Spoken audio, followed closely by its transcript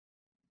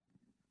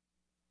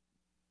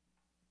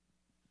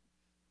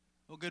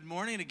Well, good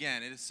morning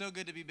again. It is so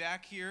good to be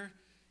back here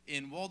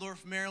in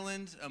Waldorf,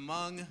 Maryland,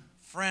 among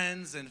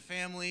friends and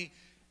family,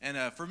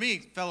 and for me,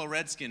 fellow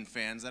Redskin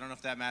fans. I don't know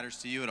if that matters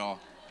to you at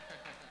all.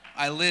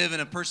 I live in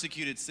a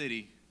persecuted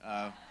city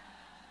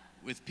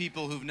with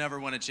people who've never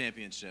won a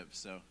championship,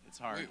 so it's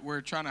hard. We're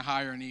trying to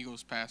hire an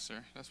Eagles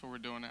pastor. That's what we're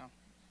doing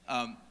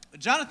now.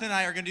 Jonathan and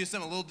I are going to do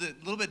something a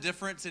little bit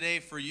different today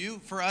for you.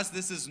 For us,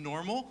 this is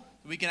normal.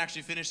 We can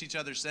actually finish each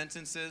other's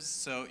sentences,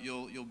 so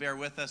you'll bear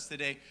with us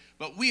today.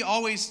 But we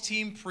always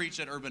team preach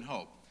at Urban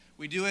Hope.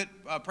 We do it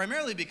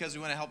primarily because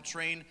we want to help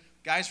train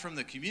guys from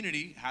the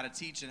community how to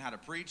teach and how to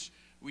preach.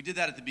 We did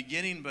that at the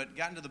beginning, but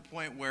gotten to the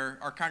point where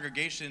our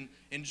congregation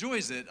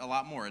enjoys it a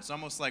lot more. It's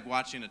almost like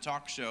watching a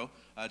talk show,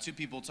 two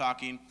people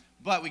talking,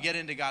 but we get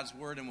into God's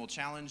Word and we'll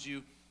challenge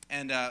you.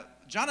 And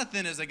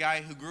Jonathan is a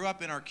guy who grew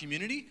up in our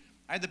community.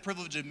 I had the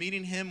privilege of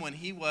meeting him when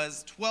he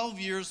was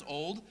 12 years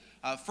old.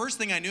 First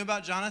thing I knew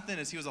about Jonathan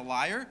is he was a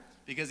liar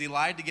because he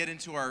lied to get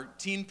into our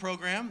teen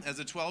program as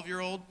a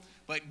 12-year-old.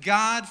 But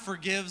God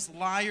forgives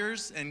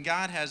liars, and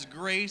God has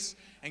grace,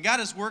 and God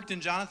has worked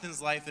in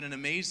Jonathan's life in an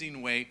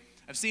amazing way.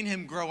 I've seen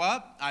him grow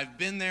up. I've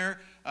been there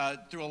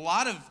through a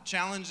lot of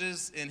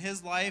challenges in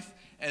his life,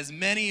 as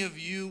many of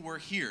you were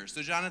here.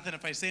 So, Jonathan,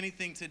 if I say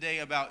anything today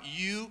about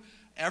you,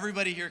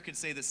 everybody here could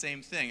say the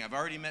same thing. I've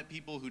already met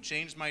people who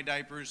changed my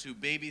diapers, who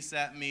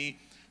babysat me,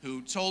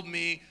 who told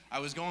me I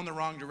was going the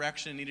wrong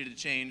direction and needed to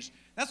change.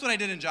 That's what I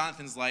did in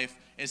Jonathan's life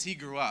as he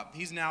grew up.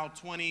 He's now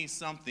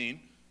 20-something.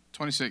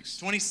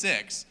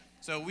 26.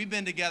 So we've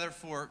been together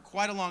for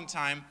quite a long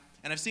time,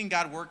 and I've seen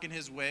God work in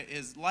his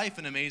life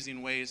in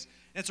amazing ways.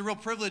 And it's a real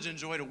privilege and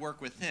joy to work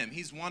with him.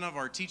 He's one of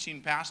our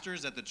teaching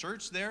pastors at the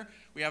church there.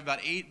 We have about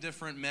 8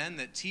 different men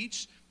that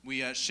teach.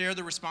 We share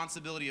the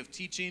responsibility of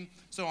teaching.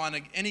 So on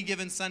any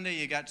given Sunday,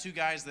 you got 2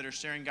 guys that are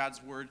sharing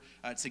God's Word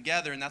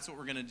together, and that's what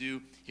we're going to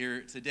do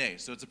here today.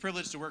 So it's a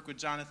privilege to work with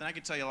Jonathan. I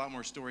could tell you a lot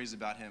more stories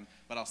about him,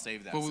 but I'll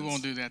save that. But we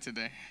won't do that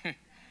today.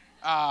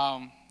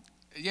 I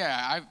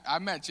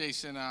met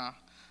Jason a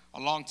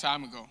long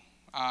time ago,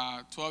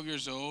 12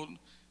 years old.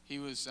 He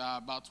was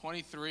about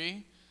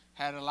 23,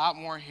 had a lot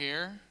more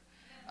hair.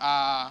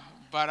 So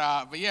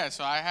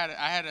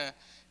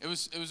it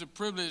was a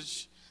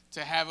privilege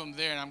to have him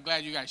there, and I'm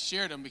glad you guys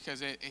shared him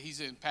because he's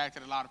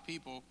impacted a lot of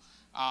people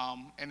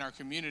in our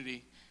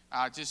community,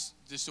 just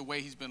the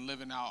way he's been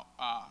living out,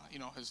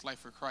 his life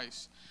for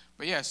Christ.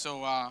 But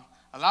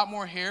a lot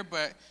more hair,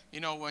 but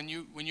when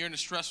you're in a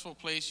stressful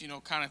place,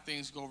 kind of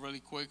things go really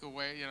quick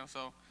away,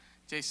 So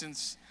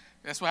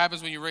that's what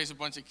happens when you raise a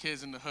bunch of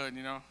kids in the hood,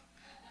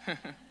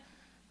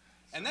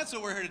 And that's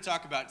what we're here to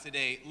talk about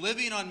today,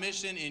 living on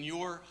mission in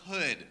your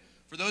hood.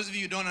 For those of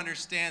you who don't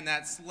understand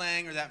that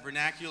slang or that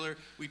vernacular,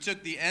 we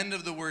took the end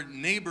of the word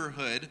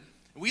neighborhood.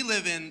 We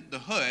live in the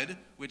hood,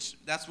 which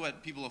that's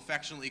what people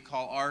affectionately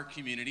call our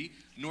community.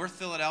 North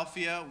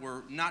Philadelphia,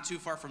 we're not too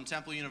far from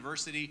Temple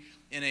University,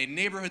 in a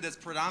neighborhood that's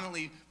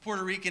predominantly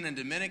Puerto Rican and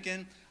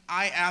Dominican.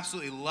 I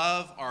absolutely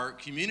love our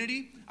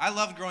community. I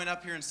loved growing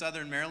up here in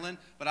Southern Maryland,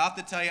 but I'll have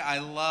to tell you, I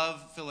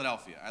love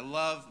Philadelphia. I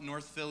love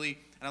North Philly,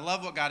 and I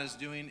love what God is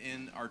doing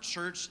in our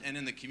church and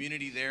in the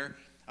community there.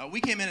 We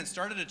came in and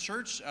started a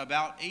church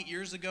about 8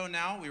 years ago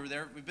now.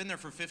 We've been there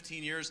for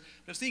 15 years.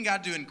 But I've seen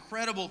God do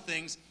incredible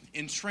things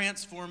in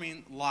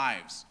transforming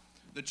lives.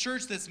 The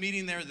church that's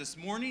meeting there this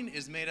morning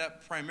is made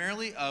up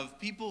primarily of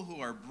people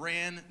who are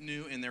brand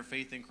new in their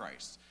faith in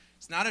Christ.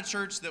 It's not a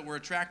church that we're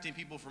attracting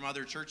people from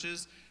other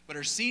churches, but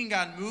are seeing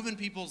God move in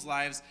people's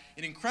lives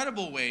in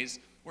incredible ways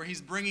where he's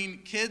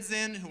bringing kids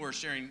in who are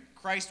sharing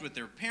Christ with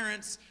their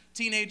parents,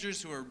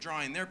 teenagers who are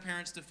drawing their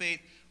parents to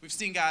faith. We've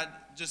seen God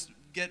just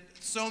get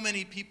so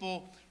many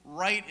people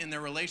right in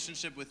their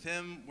relationship with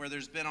him, where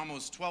there's been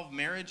almost 12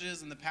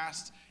 marriages in the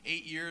past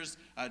 8 years.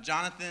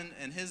 Jonathan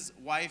and his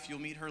wife, you'll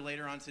meet her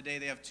later on today.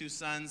 They have 2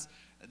 sons.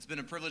 It's been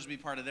a privilege to be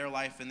part of their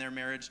life and their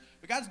marriage.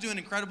 But God's doing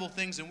incredible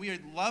things, and we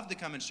would love to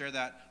come and share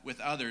that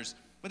with others.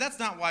 But that's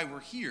not why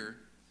we're here.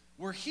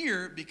 We're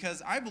here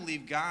because I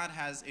believe God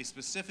has a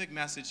specific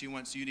message he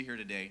wants you to hear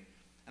today.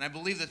 And I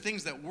believe the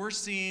things that we're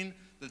seeing,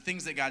 the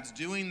things that God's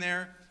doing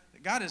there,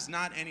 that God is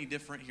not any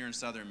different here in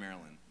Southern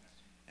Maryland.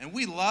 And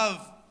we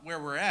love where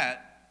we're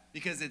at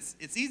because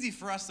it's easy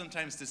for us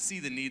sometimes to see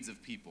the needs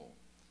of people.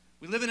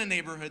 We live in a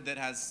neighborhood that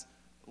has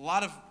a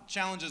lot of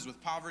challenges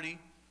with poverty,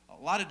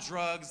 a lot of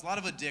drugs, a lot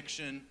of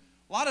addiction,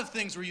 a lot of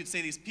things where you'd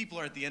say these people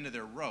are at the end of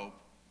their rope.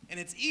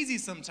 And it's easy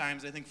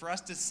sometimes, I think, for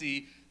us to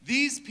see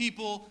these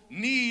people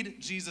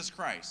need Jesus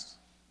Christ.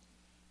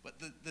 But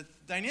the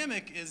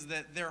dynamic is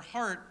that their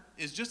heart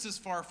is just as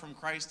far from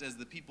Christ as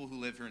the people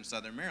who live here in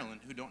Southern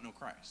Maryland who don't know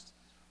Christ.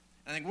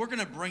 I think we're going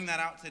to bring that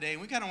out today.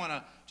 And we kind of want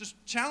to just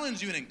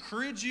challenge you and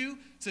encourage you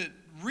to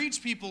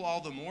reach people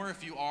all the more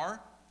if you are.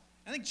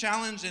 I think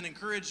challenge and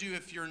encourage you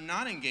if you're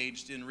not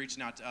engaged in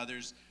reaching out to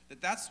others,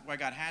 that's why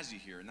God has you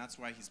here, and that's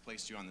why he's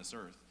placed you on this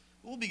earth.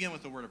 We'll begin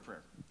with a word of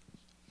prayer.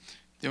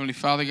 Heavenly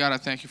Father, God, I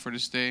thank you for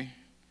this day.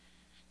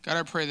 God,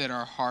 I pray that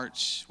our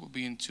hearts will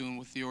be in tune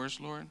with yours,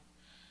 Lord,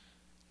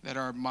 that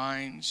our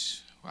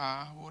minds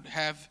would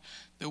have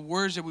the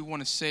words that we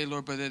want to say,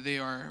 Lord, but that they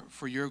are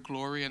for your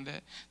glory and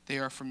that they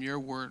are from your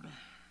word.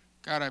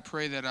 God, I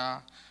pray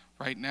that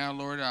right now,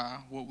 Lord,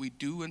 what we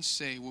do and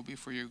say will be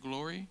for your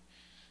glory.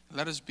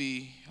 Let us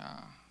be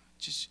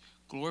just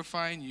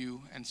glorifying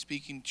you and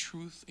speaking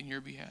truth in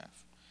your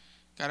behalf.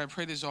 God, I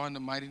pray this all in the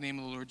mighty name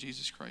of the Lord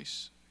Jesus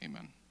Christ.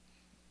 Amen.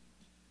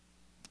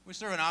 We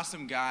serve an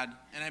awesome God,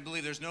 and I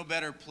believe there's no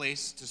better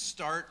place to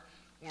start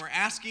when we're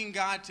asking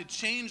God to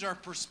change our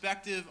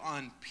perspective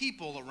on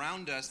people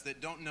around us that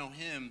don't know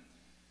him.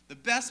 The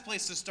best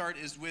place to start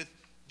is with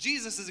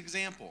Jesus'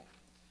 example.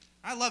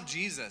 I love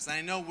Jesus, and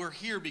I know we're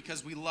here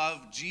because we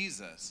love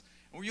Jesus.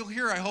 And you'll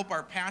hear, I hope,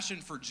 our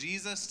passion for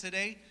Jesus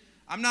today.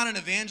 I'm not an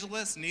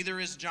evangelist, neither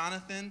is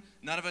Jonathan.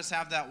 None of us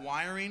have that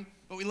wiring,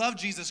 but we love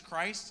Jesus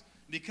Christ.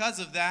 Because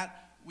of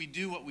that, we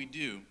do what we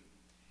do.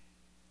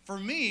 For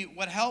me,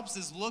 what helps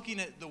is looking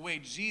at the way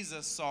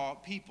Jesus saw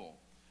people.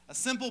 A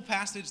simple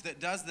passage that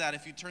does that,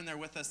 if you turn there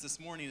with us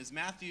this morning, is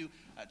Matthew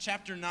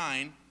chapter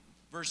 9,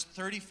 verse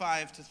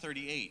 35 to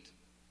 38.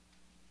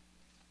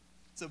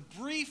 It's a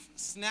brief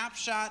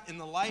snapshot in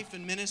the life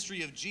and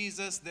ministry of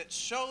Jesus that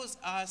shows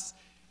us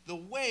the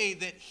way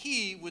that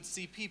he would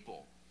see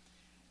people.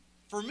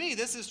 For me,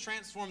 this has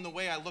transformed the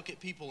way I look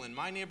at people in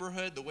my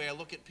neighborhood, the way I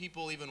look at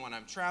people even when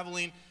I'm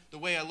traveling, the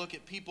way I look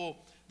at people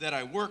that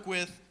I work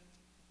with.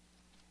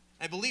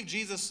 I believe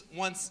Jesus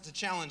wants to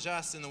challenge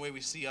us in the way we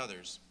see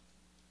others.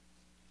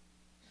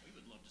 We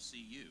would love to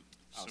see you.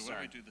 Oh, so sorry.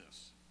 why don't we do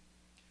this?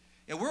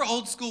 Yeah, we're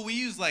old school. We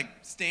use like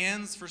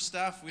stands for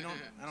stuff.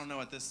 I don't know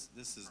what this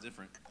is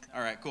different.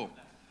 All right, cool.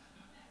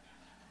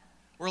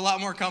 We're a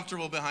lot more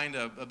comfortable behind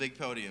a big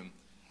podium.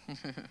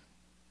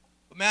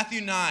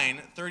 Matthew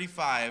 9,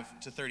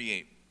 35 to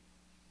 38.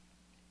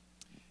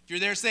 If you're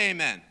there, say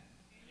amen.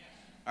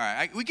 All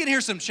right, we can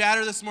hear some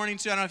chatter this morning,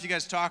 too. I don't know if you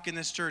guys talk in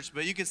this church,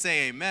 but you can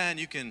say amen.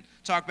 You can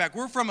talk back.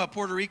 We're from a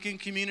Puerto Rican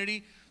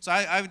community, so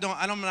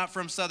I'm not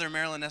from Southern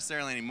Maryland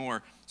necessarily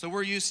anymore. So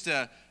we're used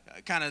to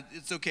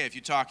it's okay if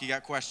you talk, you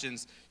got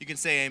questions. You can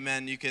say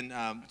amen. You can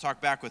talk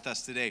back with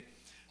us today.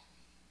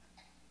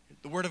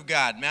 The Word of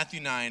God, Matthew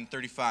 9,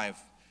 35.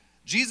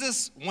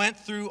 Jesus went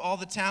through all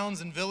the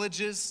towns and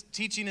villages,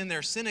 teaching in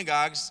their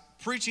synagogues,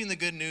 preaching the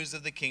good news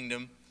of the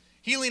kingdom,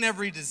 healing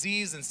every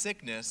disease and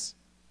sickness.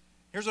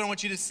 Here's what I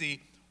want you to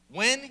see.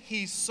 When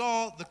he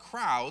saw the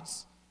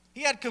crowds,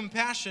 he had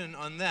compassion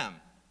on them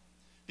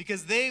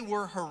because they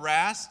were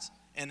harassed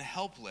and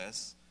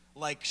helpless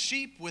like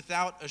sheep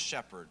without a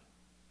shepherd.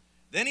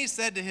 Then he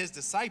said to his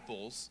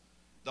disciples,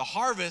 "The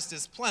harvest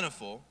is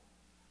plentiful,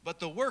 but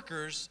the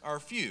workers are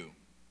few.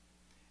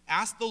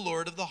 Ask the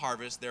Lord of the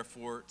harvest,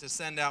 therefore, to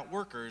send out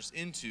workers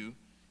into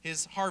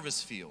his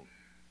harvest field."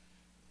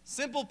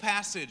 Simple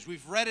passage.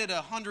 We've read it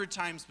 100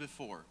 times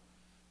before.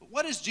 But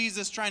what is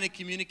Jesus trying to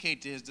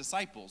communicate to his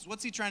disciples?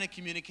 What's he trying to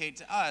communicate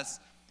to us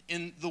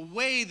in the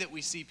way that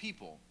we see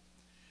people?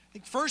 I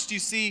think first you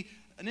see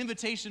an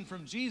invitation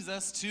from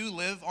Jesus to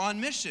live on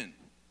mission.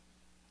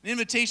 An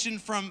invitation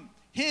from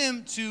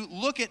him to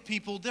look at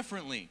people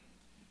differently.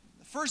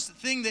 The first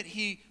thing that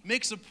he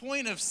makes a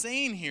point of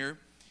saying here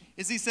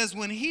is he says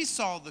when he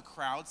saw the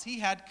crowds, he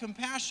had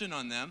compassion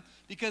on them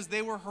because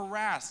they were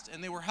harassed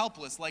and they were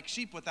helpless like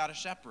sheep without a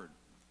shepherd.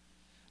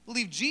 I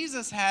believe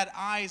Jesus had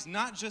eyes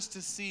not just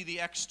to see the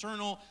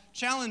external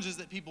challenges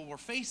that people were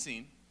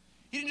facing.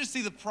 He didn't just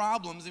see the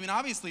problems. I mean,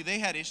 obviously they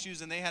had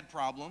issues and they had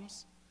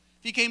problems.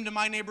 If he came to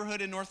my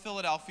neighborhood in North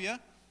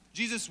Philadelphia,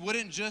 Jesus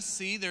wouldn't just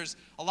see there's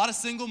a lot of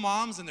single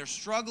moms and they're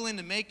struggling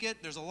to make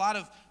it. There's a lot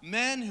of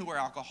men who are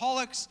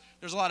alcoholics.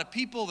 There's a lot of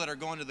people that are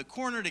going to the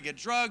corner to get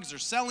drugs or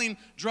selling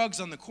drugs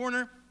on the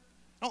corner.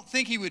 I don't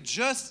think he would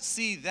just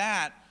see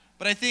that,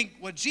 but I think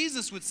what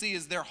Jesus would see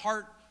is their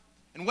heart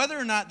and whether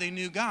or not they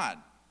knew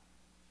God,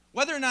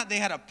 whether or not they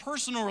had a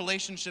personal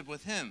relationship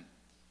with him.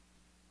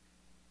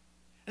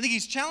 I think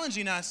he's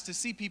challenging us to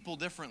see people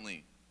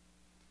differently.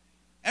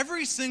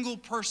 Every single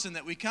person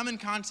that we come in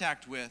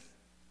contact with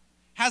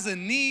has a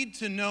need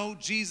to know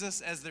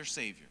Jesus as their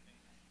Savior.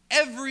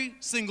 Every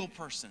single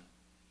person.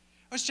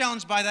 I was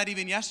challenged by that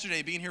even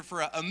yesterday, being here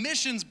for a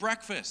missions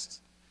breakfast.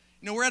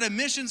 You know, we're at a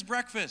missions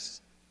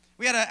breakfast.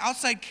 We had an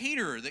outside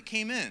caterer that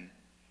came in.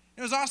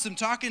 It was awesome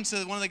talking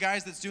to one of the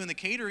guys that's doing the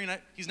catering.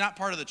 He's not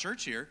part of the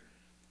church here.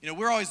 You know,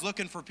 we're always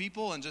looking for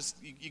people and just,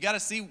 you got to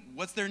see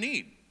what's their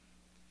need.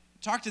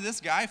 Talked to this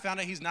guy, found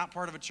out he's not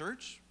part of a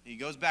church. He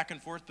goes back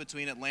and forth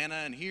between Atlanta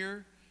and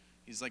here.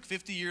 He's like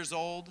 50 years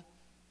old.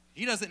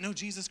 He doesn't know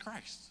Jesus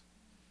Christ.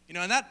 You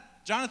know, and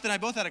Jonathan and I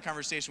both had a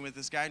conversation with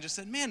this guy and just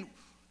said, man,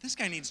 this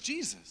guy needs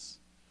Jesus.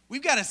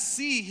 We've got to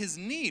see his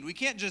need. We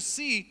can't just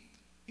see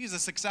he's a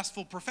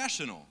successful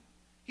professional.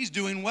 He's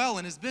doing well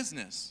in his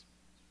business.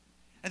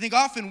 I think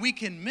often we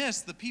can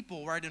miss the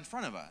people right in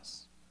front of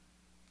us.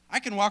 I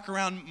can walk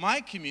around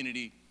my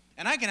community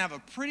and I can have a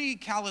pretty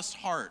calloused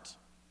heart.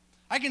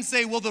 I can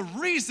say, well, the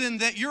reason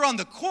that you're on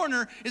the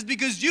corner is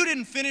because you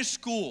didn't finish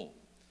school.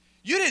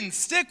 You didn't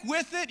stick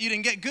with it. You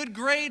didn't get good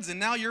grades, and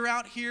now you're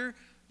out here.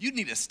 You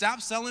need to stop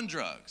selling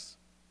drugs.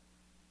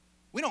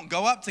 We don't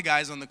go up to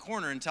guys on the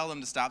corner and tell them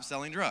to stop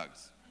selling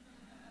drugs.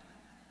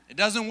 It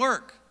doesn't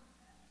work.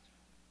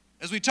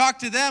 As we talk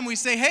to them, we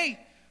say, hey,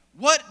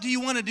 what do you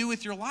want to do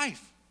with your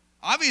life?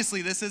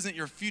 Obviously, this isn't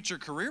your future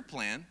career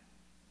plan.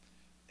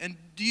 And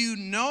do you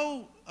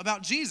know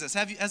about Jesus?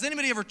 Has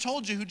anybody ever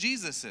told you who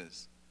Jesus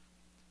is?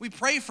 We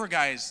pray for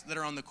guys that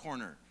are on the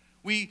corner.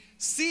 We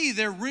see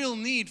their real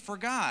need for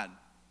God.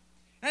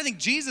 And I think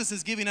Jesus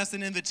is giving us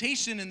an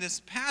invitation in this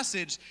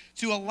passage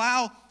to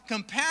allow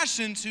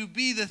compassion to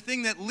be the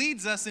thing that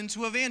leads us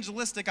into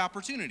evangelistic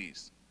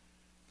opportunities.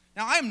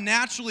 Now, I'm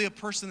naturally a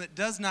person that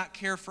does not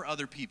care for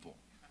other people.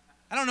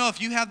 I don't know if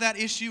you have that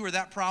issue or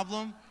that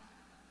problem.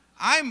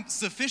 I'm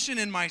sufficient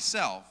in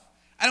myself.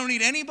 I don't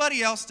need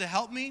anybody else to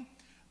help me.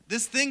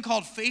 This thing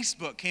called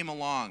Facebook came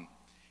along,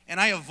 and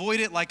I avoid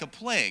it like a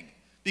plague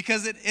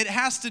because it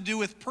has to do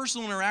with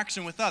personal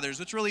interaction with others,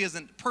 which really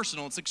isn't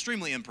personal. It's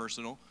extremely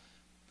impersonal.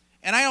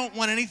 And I don't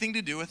want anything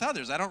to do with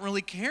others. I don't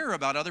really care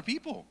about other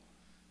people.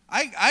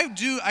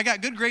 I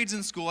got good grades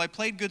in school. I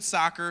played good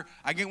soccer.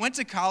 Went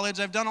to college.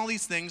 I've done all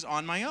these things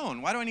on my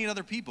own. Why do I need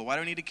other people? Why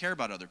do I need to care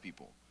about other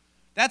people?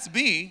 That's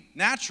me,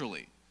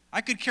 naturally. I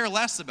could care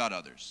less about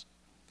others.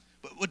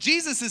 But what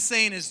Jesus is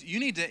saying is you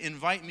need to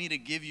invite me to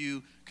give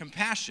you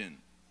compassion.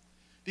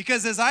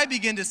 Because as I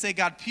begin to say,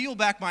 God, peel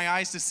back my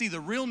eyes to see the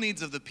real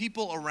needs of the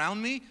people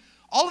around me,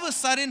 all of a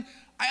sudden,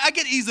 I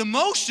get these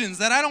emotions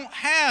that I don't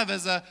have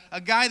as a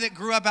guy that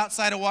grew up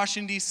outside of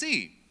Washington,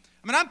 D.C.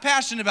 I mean, I'm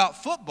passionate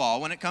about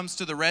football when it comes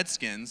to the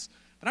Redskins,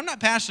 but I'm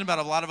not passionate about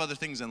a lot of other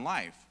things in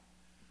life.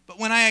 But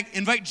when I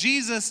invite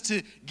Jesus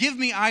to give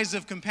me eyes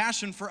of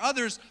compassion for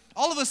others,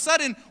 all of a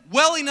sudden,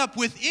 welling up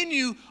within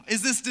you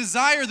is this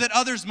desire that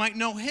others might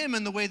know him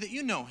in the way that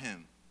you know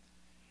him.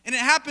 And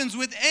it happens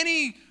with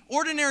any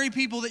ordinary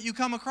people that you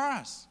come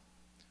across.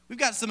 We've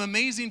got some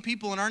amazing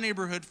people in our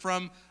neighborhood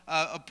from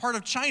a part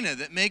of China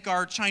that make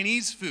our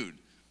Chinese food.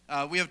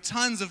 We have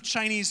tons of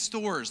Chinese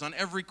stores on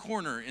every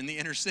corner in the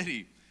inner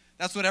city.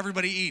 That's what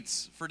everybody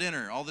eats for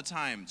dinner all the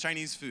time,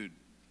 Chinese food.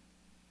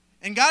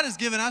 And God has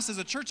given us as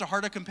a church a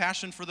heart of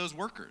compassion for those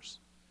workers.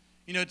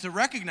 You know, to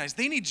recognize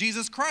they need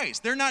Jesus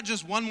Christ. They're not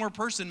just one more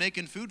person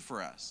making food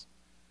for us.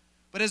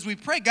 But as we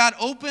pray, God,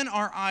 open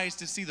our eyes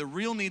to see the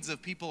real needs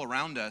of people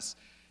around us.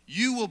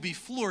 You will be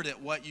floored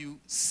at what you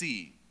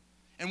see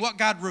and what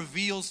God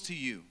reveals to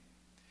you.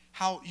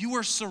 How you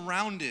are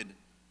surrounded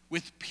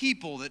with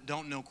people that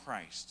don't know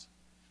Christ.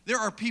 There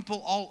are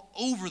people all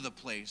over the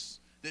place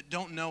that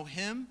don't know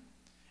him.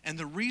 And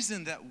the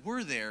reason that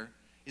we're there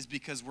is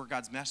because we're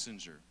God's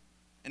messenger.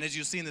 And as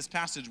you'll see in this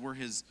passage, we're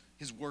his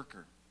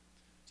worker.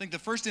 I think the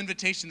first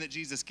invitation that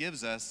Jesus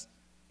gives us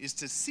is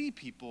to see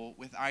people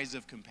with eyes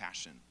of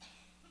compassion.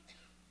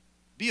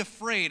 Be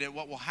afraid at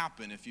what will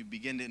happen if you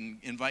begin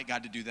to invite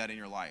God to do that in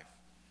your life.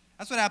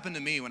 That's what happened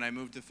to me when I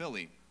moved to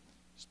Philly.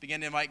 Just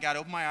began to invite God,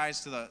 open my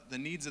eyes to the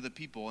needs of the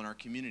people in our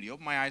community,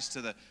 open my eyes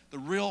to the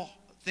real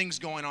things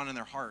going on in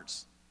their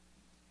hearts.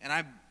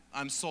 And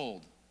I'm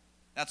sold.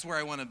 That's where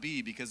I want to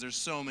be because there's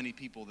so many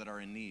people that are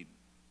in need.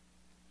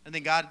 I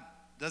think God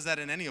does that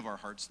in any of our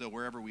hearts, though,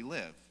 wherever we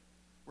live.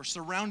 We're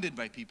surrounded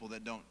by people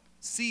that don't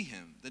see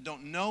him, that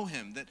don't know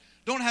him, that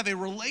don't have a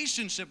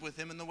relationship with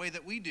him in the way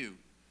that we do.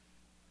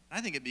 And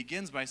I think it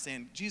begins by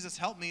saying, Jesus,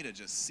 help me to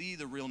just see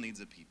the real needs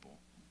of people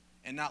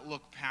and not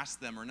look past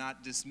them or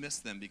not dismiss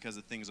them because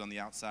of things on the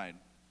outside.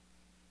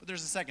 But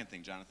there's a second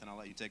thing, Jonathan. I'll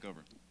let you take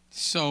over.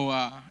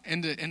 So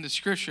in the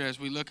scripture, as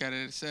we look at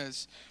it, it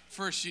says,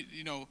 first,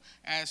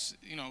 as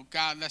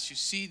God lets you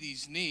see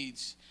these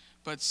needs.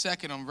 But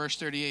second, on verse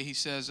 38, he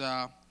says,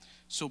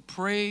 so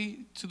pray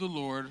to the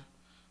Lord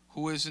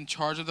who is in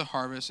charge of the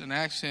harvest and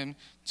ask him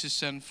to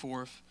send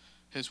forth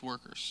his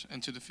workers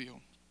into the field.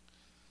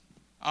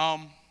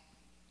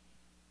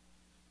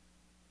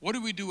 What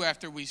do we do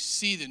after we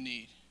see the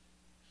need?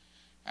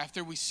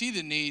 After we see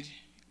the need,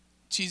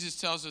 Jesus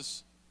tells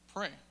us,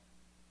 pray.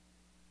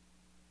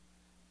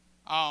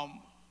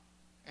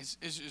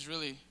 It's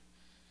really,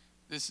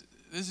 this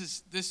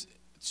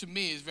to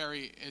me is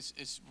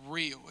it's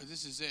real.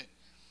 This is it.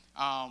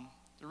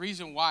 The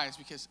reason why is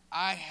because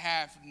I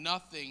have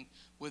nothing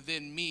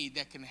within me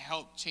that can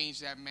help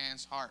change that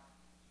man's heart.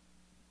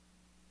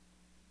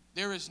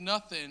 There is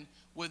nothing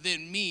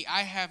within me.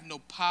 I have no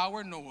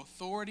power, no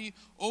authority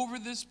over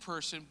this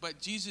person, but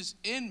Jesus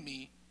in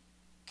me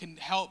can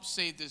help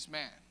save this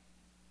man.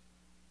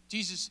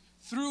 Jesus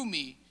through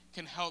me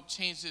can help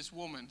change this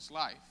woman's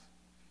life.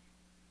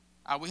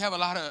 We have a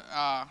lot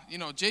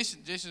of,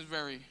 Jason's a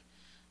very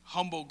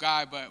humble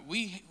guy, but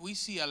we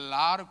see a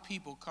lot of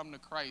people come to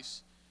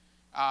Christ.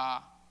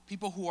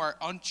 People who are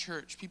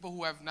unchurched, people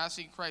who have not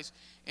seen Christ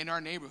in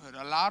our neighborhood.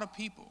 A lot of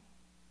people.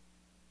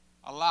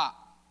 A lot.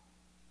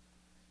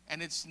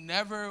 And it's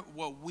never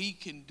what we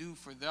can do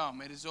for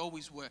them. It is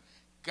always what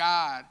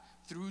God,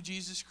 through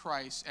Jesus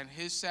Christ and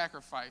his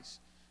sacrifice,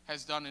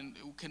 has done and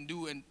can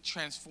do in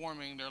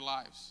transforming their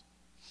lives.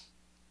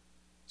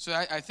 So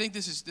I think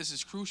this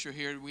is crucial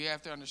here. We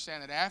have to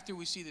understand that after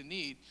we see the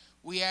need,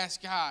 we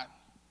ask God,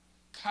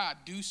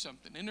 do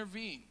something,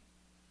 intervene.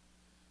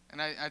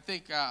 And I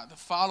think the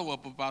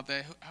follow-up about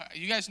that,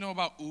 you guys know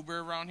about Uber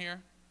around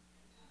here?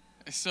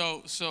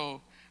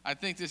 So I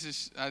think this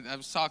is, I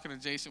was talking to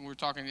Jason, we were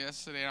talking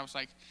yesterday, and I was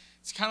like,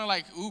 it's kind of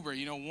like Uber.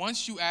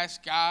 Once you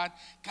ask God,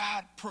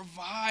 God,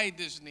 provide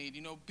this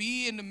need.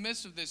 Be in the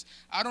midst of this.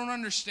 I don't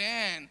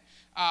understand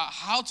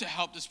how to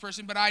help this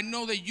person, but I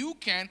know that you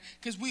can,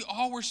 because we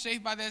all were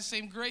saved by that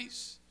same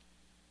grace.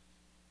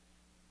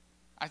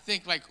 I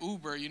think like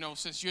Uber,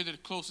 since you're the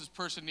closest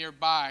person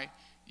nearby,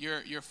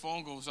 your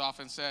phone goes off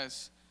and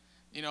says,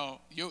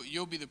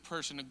 you'll be the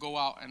person to go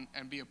out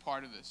and be a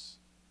part of this.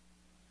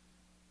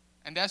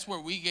 And that's where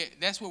we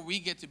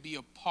get to be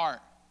a part.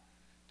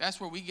 That's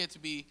where we get to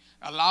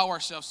allow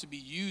ourselves to be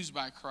used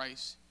by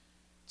Christ,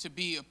 to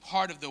be a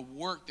part of the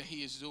work that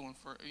he is doing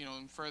for,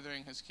 in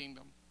furthering his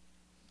kingdom.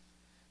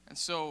 And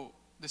so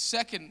the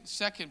second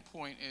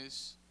point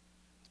is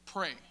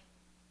pray.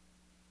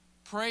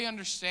 Pray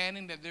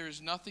understanding that there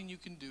is nothing you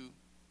can do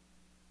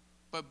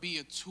but be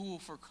a tool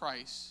for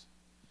Christ.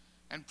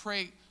 And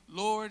pray,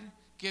 Lord,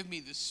 give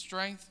me the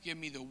strength, give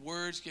me the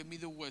words, give me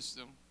the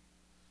wisdom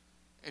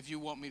if you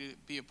want me to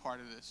be a part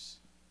of this.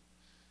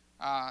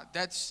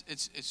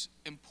 It's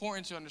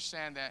important to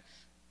understand that,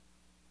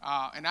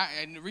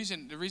 and the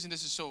reason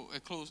this is so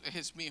close, it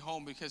hits me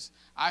home, because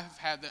I've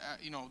had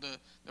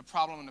the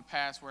problem in the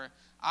past where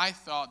I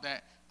thought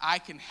that I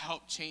can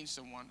help change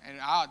someone, and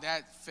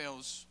that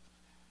fails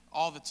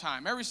all the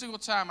time. Every single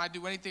time I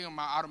do anything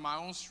out of my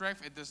own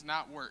strength, it does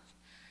not work.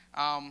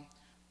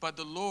 But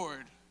the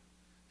Lord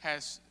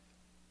has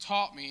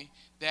taught me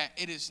that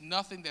it is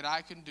nothing that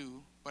I can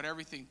do, but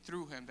everything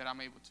through him that I'm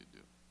able to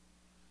do.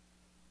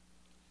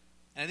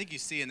 And I think you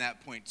see in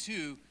that point,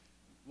 too,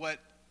 what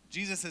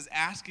Jesus is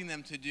asking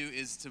them to do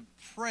is to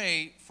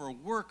pray for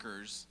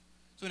workers.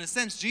 So in a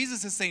sense,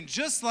 Jesus is saying,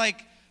 just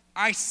like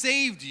I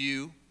saved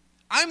you,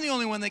 I'm the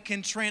only one that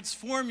can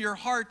transform your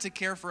heart to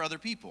care for other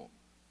people.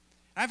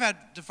 And I've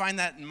had to find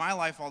that in my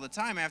life all the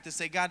time. I have to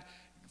say, God,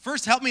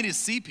 first help me to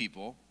see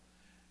people,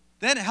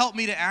 then help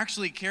me to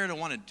actually care to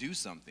want to do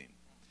something.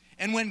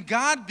 And when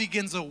God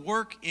begins a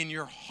work in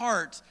your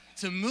heart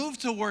to move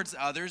towards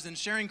others and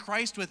sharing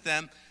Christ with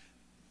them,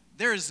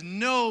 there is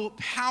no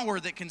power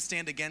that can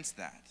stand against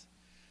that.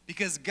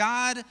 Because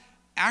God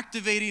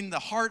activating the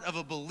heart of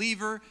a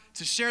believer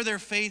to share their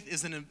faith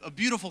is a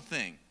beautiful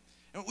thing.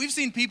 And we've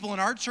seen people in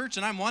our church,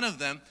 and I'm one of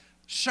them,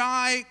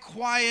 shy,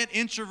 quiet,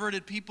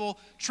 introverted people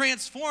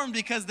transformed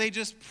because they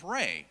just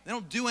pray. They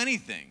don't do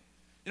anything.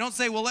 They don't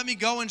say, well, let me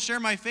go and share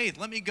my faith.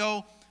 Let me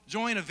go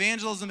join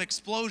Evangelism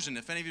Explosion,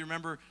 if any of you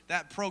remember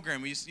that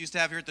program we used to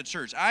have here at the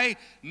church. I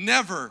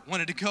never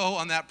wanted to go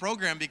on that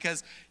program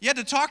because you had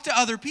to talk to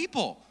other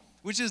people,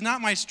 which is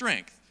not my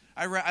strength.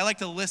 I like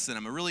to listen.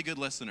 I'm a really good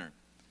listener.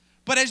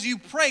 But as you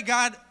pray,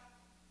 God,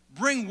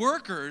 bring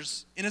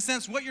workers. In a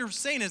sense, what you're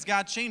saying is,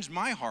 God, change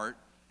my heart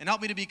and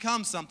help me to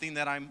become something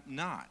that I'm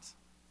not.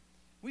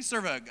 We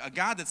serve a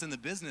God that's in the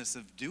business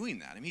of doing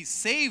that. I mean, he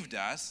saved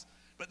us,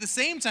 but at the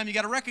same time, you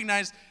got to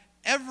recognize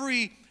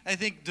every, I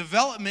think,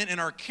 development in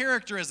our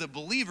character as a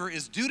believer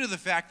is due to the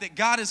fact that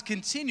God is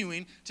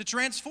continuing to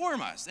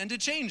transform us and to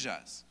change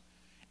us,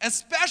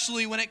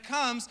 especially when it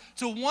comes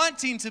to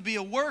wanting to be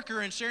a worker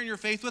and sharing your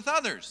faith with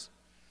others.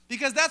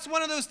 Because that's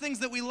one of those things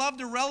that we love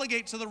to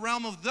relegate to the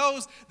realm of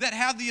those that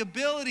have the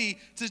ability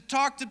to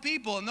talk to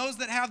people and those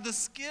that have the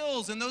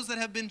skills and those that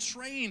have been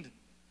trained.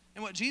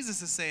 And what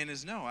Jesus is saying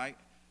is, no, I'm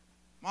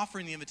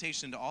offering the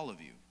invitation to all of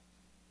you.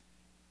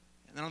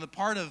 And then on the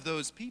part of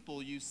those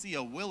people, you see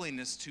a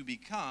willingness to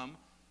become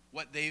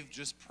what they've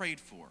just prayed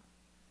for.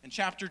 In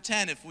chapter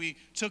 10, if we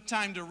took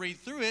time to read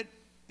through it,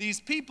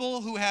 these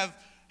people who have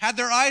had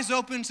their eyes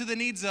open to the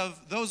needs of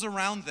those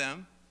around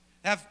them,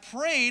 have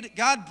prayed,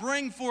 God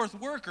bring forth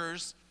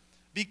workers,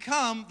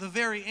 become the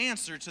very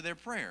answer to their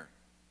prayer.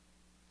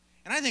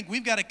 And I think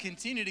we've got to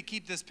continue to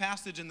keep this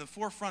passage in the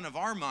forefront of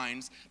our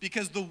minds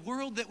because the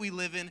world that we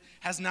live in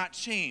has not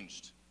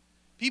changed.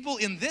 People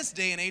in this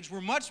day and age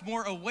were much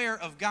more aware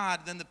of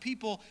God than the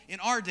people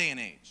in our day and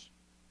age.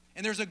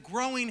 And there's a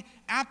growing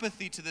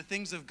apathy to the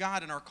things of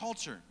God in our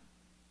culture.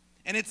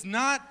 And it's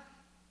not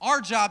our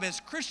job as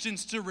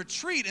Christians to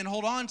retreat and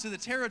hold on to the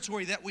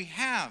territory that we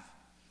have,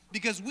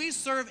 because we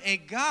serve a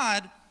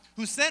God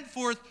who sent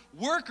forth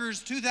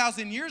workers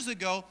 2,000 years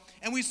ago,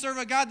 and we serve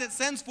a God that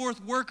sends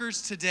forth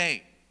workers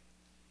today.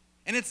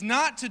 And it's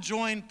not to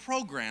join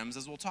programs,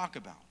 as we'll talk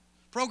about.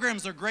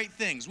 Programs are great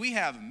things. We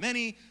have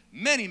many,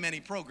 many, many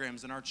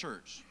programs in our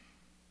church.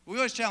 We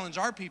always challenge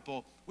our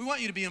people. We want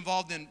you to be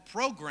involved in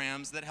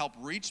programs that help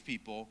reach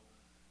people,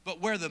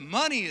 but where the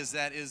money is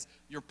at is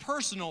your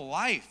personal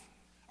life.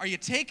 Are you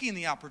taking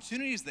the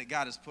opportunities that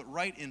God has put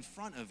right in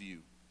front of you?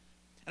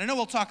 And I know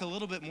we'll talk a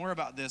little bit more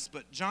about this,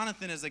 but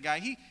Jonathan is a guy,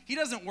 he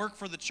doesn't work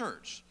for the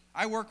church.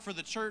 I work for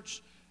the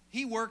church.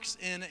 He works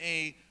in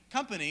a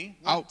company.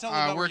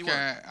 I work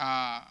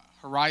at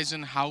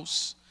Horizon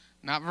House,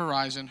 not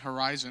Verizon,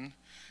 Horizon.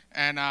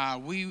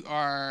 And we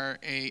are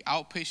a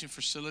outpatient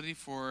facility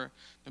for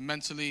the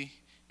mentally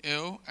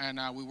ill, and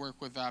we work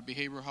with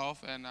behavioral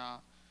health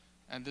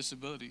and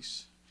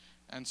disabilities.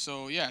 And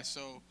so,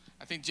 so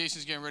I think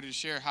Jason's getting ready to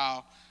share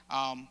how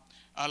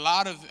a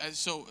lot of,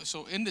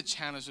 so in the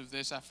challenge of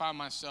this, I find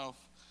myself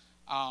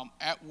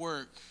at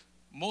work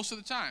most of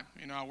the time.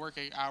 You know, I work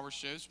 8-hour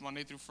shifts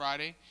Monday through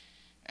Friday,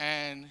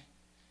 and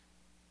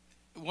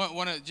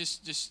want to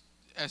just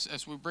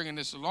as we're bringing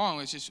this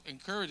along, it's just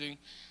encouraging.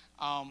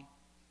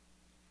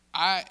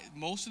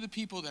 Most of the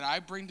people that I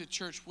bring to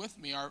church with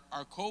me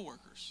are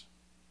coworkers.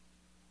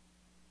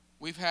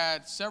 We've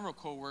had several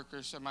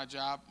coworkers at my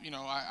job. You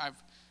know,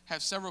 I've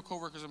had several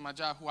coworkers at my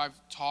job who I've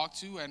talked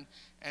to,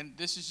 and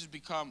this has just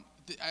become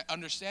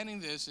understanding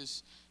this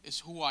is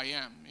who I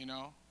am. You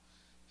know,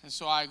 and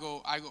so I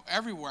go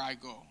everywhere I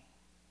go,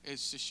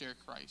 is to share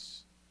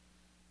Christ.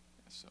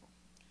 So.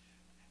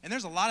 And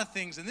there's a lot of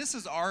things, and this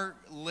is our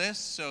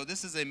list, so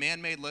this is a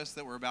man-made list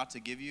that we're about to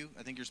give you.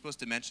 I think you're supposed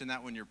to mention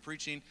that when you're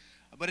preaching.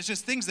 But it's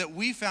just things that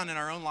we found in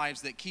our own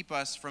lives that keep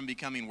us from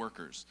becoming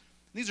workers.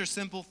 These are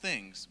simple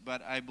things,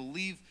 but I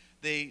believe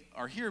they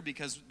are here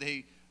because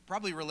they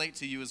probably relate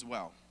to you as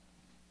well.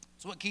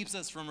 So what keeps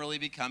us from really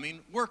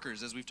becoming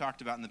workers, as we've talked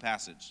about in the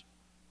passage?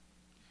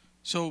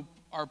 So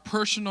our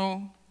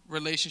personal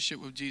relationship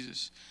with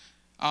Jesus.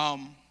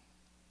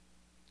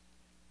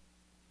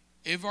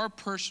 If our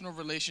personal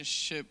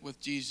relationship with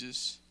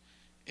Jesus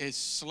is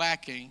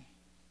slacking,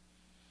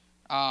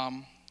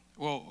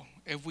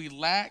 if we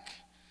lack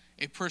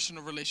a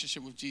personal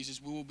relationship with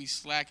Jesus, we will be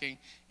slacking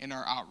in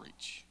our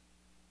outreach.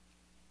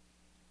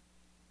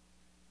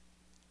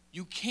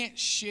 You can't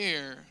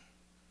share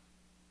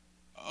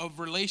a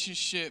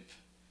relationship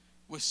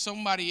with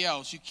somebody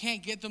else. You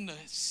can't get them to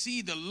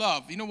see the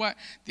love. You know what?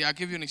 I'll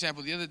give you an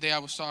example. The other day I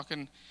was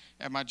talking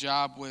at my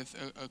job with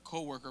a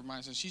coworker of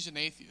mine, and she's an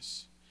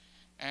atheist.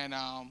 And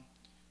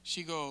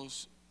she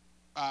goes,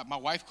 my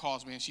wife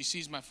calls me, and she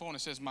sees my phone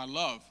and says, "My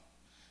love,"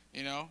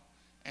 you know?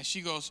 And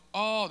she goes,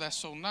 "Oh, that's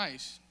so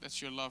nice.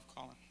 That's your love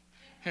calling."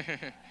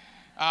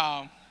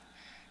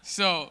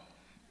 So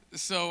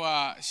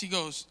she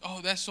goes,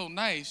 "Oh, that's so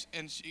nice."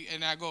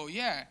 And I go,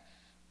 "Yeah."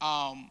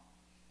 I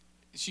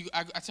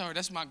tell her,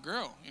 "That's my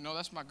girl. You know,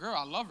 that's my girl.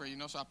 I love her. You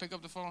know." So I pick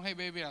up the phone, "Hey,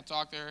 baby," and I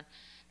talk to her.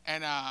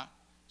 And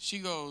she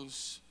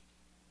goes,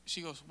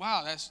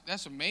 "Wow,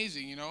 that's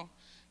amazing, you know."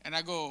 And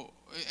I go,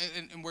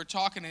 and we're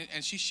talking,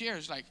 and she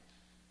shares, like,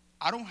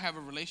 I don't have a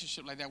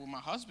relationship like that with my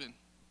husband.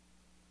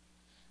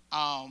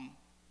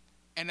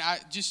 And I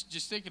just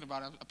thinking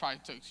about it, I probably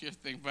took your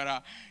thing,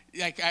 but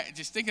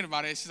just thinking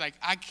about it, it's like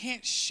I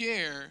can't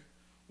share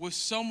with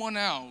someone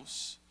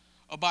else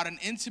about an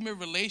intimate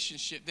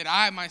relationship that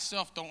I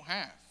myself don't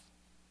have.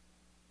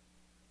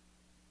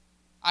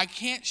 I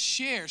can't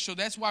share. So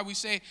that's why we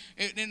say,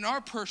 in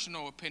our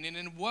personal opinion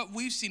and what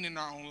we've seen in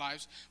our own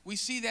lives, we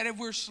see that if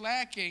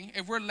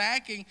we're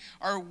lacking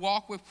our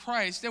walk with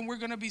Christ, then we're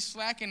going to be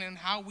slacking in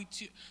how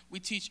we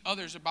teach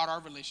others about our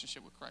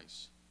relationship with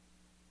Christ.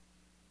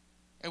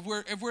 If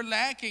we're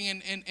lacking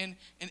in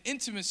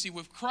intimacy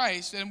with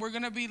Christ, then we're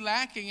going to be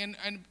lacking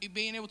in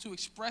being able to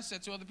express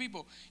that to other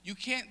people. You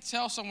can't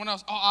tell someone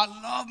else, "Oh, I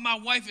love my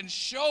wife," and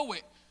show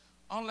it,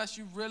 unless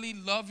you really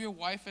love your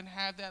wife and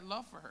have that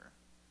love for her.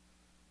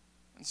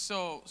 And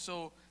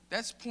so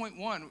that's point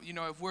one. You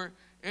know, if we're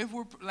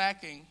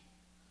lacking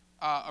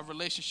a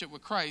relationship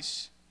with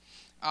Christ,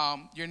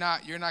 you're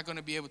not going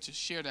to be able to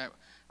share that.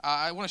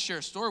 I want to share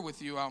a story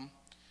with you.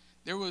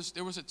 There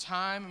was a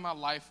time in my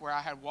life where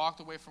I had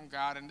walked away from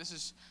God, and this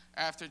is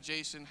after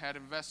Jason had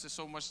invested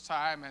so much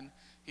time and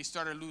he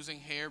started losing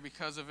hair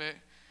because of it.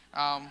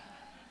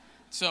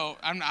 So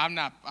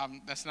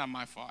that's not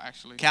my fault,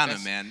 actually. Count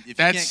him, man. If you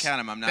can't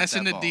count him, I'm not that That's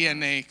in the bald.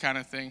 DNA kind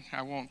of thing.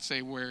 I won't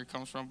say where it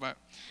comes from, but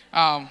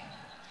I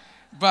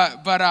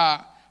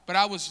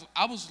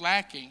was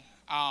lacking.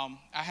 I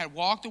had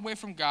walked away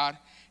from God,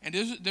 and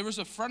there was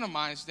a friend of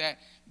mine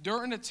that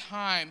during the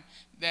time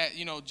that,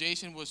 you know,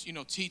 Jason was, you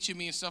know, teaching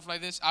me and stuff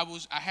like this, I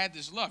had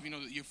this love, you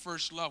know, your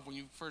first love when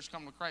you first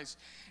come to Christ.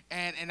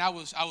 And I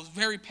was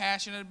very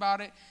passionate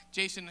about it.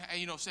 Jason,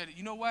 you know, said,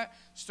 "You know what?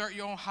 Start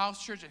your own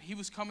house church." And he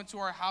was coming to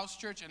our house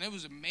church, and it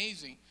was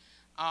amazing.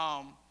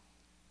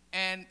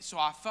 And so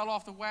I fell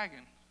off the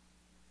wagon.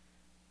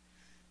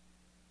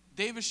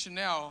 David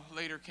Chanel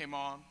later came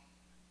on,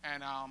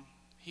 and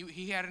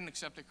he hadn't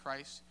accepted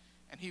Christ,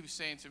 and he was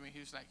saying to me, he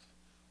was like,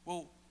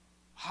 "Well,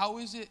 how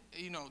is it,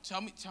 you know,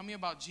 tell me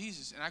about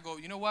Jesus." And I go,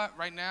 "You know what?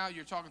 Right now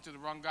you're talking to the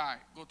wrong guy.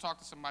 Go talk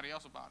to somebody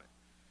else about it."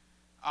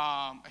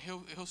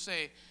 He'll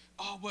say,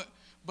 "Oh,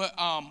 but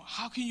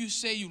how can you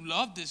say you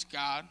love this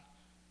God,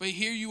 but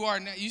here you are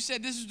now? You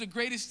said this is the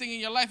greatest thing in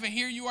your life, and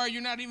here you are.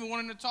 You're not even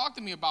wanting to talk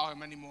to me about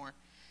him anymore."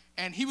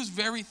 And he was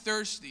very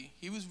thirsty.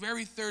 He was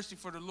very thirsty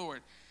for the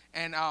Lord.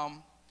 And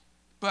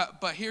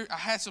but here I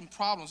had some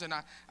problems, and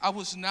I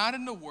was not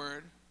in the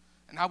Word,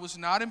 and I was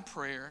not in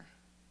prayer.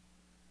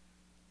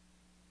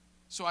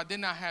 So I did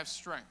not have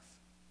strength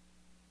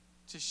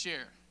to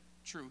share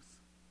truth.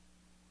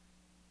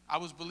 I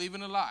was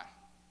believing a lie.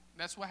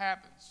 That's what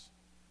happens.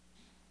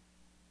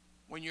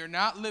 When you're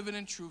not living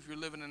in truth, you're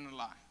living in a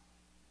lie.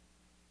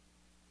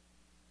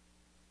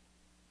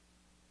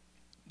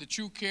 The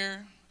true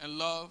care and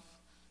love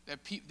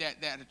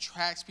that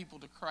attracts people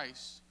to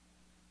Christ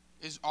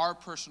is our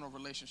personal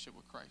relationship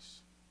with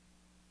Christ.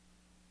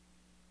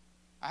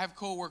 I have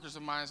coworkers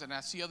of mine, and I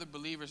see other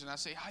believers, and I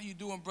say, how you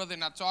doing, brother?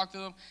 And I talk to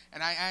them,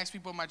 and I ask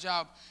people at my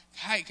job,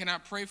 hey, can I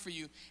pray for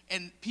you?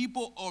 And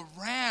people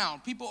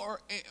around, people are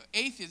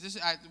atheists.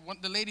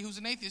 The lady who's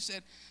an atheist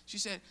she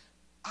said,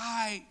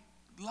 I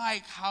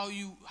like how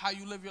you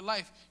live your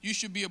life. You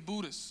should be a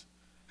Buddhist.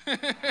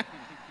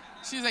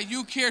 She's like,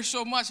 you care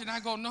so much. And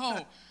I go,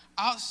 no,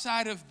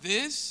 outside of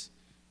this,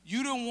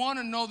 you don't want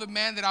to know the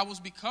man that I was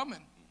becoming.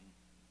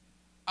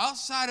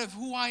 Outside of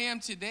who I am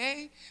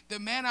today, the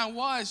man I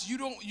was, you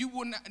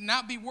will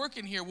not be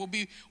working here. We'll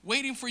be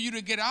waiting for you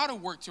to get out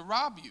of work to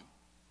rob you.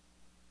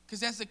 Because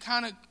that's the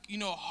kind of,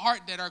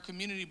 heart that our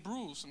community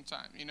brews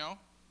sometimes,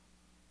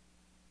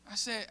 I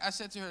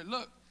said to her,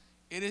 look,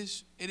 it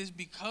is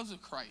because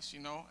of Christ,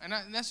 and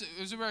it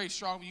was a very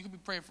strong, you could be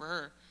praying for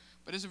her,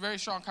 but it's a very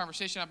strong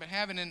conversation I've been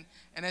having, and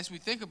as we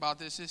think about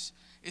this,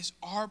 it's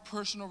our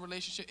personal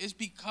relationship. It's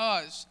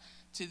because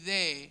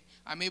today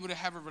I'm able to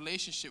have a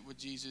relationship with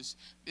Jesus.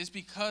 It's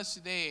because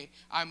today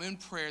I'm in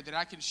prayer that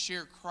I can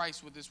share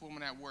Christ with this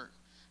woman at work.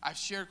 I've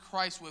shared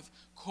Christ with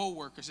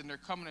coworkers, and they're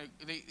coming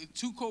to,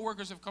 2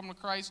 coworkers have come to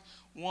Christ.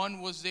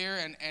 One was there,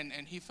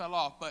 and he fell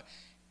off. But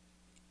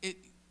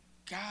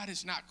God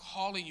is not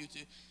calling you to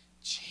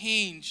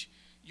change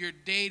your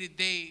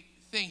day-to-day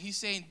thing. He's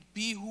saying,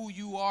 be who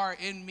you are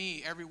in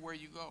me everywhere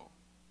you go.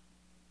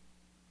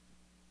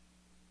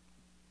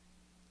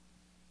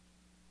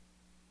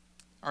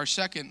 Our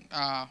second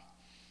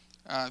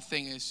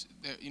thing is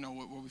that,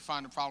 where we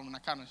find the problem, and I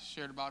kind of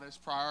shared about it, is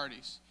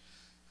priorities.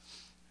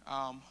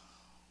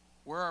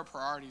 Where are our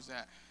priorities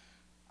at?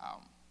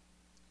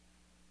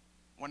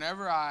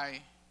 Whenever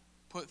I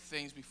put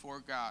things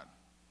before God,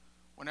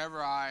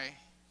 whenever I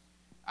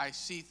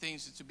see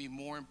things to be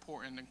more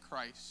important than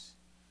Christ,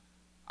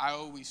 I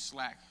always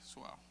slack as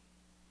well.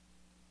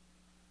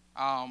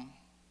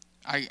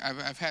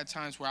 I've had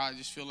times where I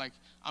just feel like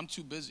I'm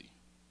too busy.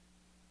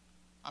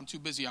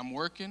 I'm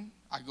working.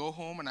 I go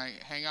home and I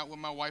hang out with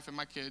my wife and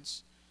my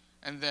kids.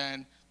 And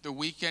then the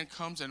weekend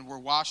comes and we're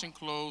washing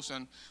clothes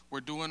and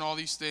we're doing all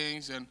these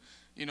things. And,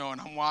 and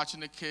I'm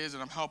watching the kids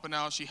and I'm helping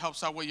out. She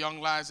helps out with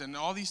young lads and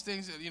all these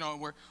things.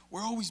 We're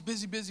always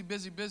busy.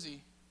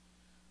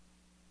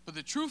 But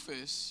the truth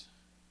is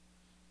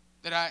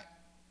that I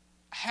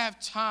have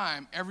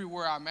time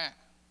everywhere I'm at.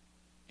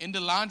 In the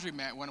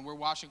laundromat when we're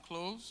washing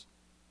clothes,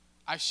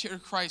 I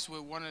shared Christ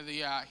with one of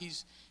the,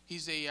 he's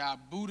a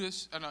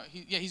Buddhist,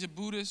 he's a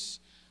Buddhist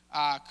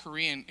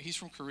Korean. He's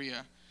from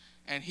Korea.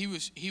 And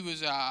he's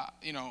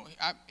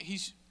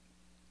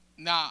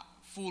not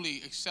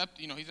fully he's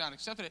not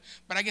accepted it,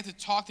 but I get to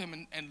talk to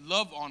him and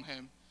love on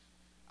him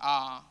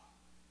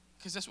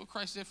because that's what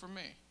Christ did for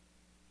me.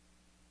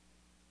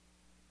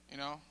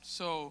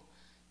 So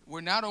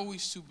we're not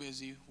always too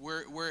busy.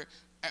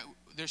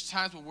 There's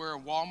times when we're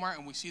in Walmart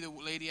and we see the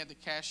lady at the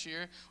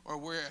cashier, or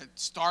we're at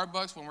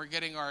Starbucks when we're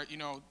getting our,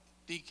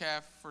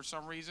 decaf for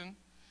some reason.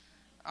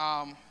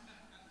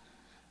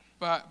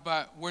 But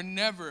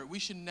we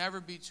should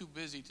never be too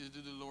busy to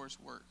do the Lord's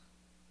work.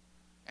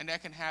 And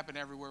that can happen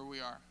everywhere we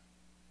are.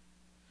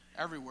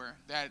 Everywhere.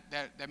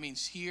 That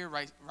means here,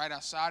 right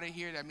outside of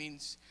here. That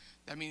means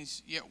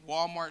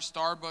Walmart,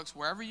 Starbucks,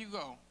 wherever you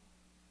go.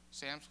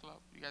 Sam's Club.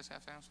 You guys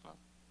have Sam's Club?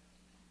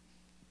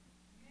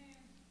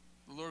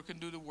 The Lord can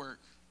do the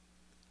work.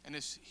 And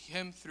it's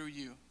him through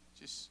you.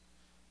 Just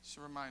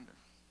a reminder.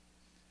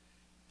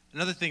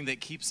 Another thing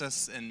that keeps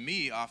us and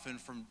me often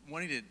from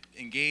wanting to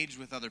engage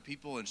with other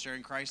people and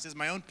sharing Christ is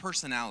my own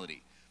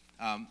personality.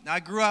 Now, I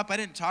grew up, I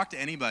didn't talk to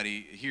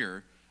anybody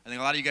here. I think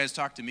a lot of you guys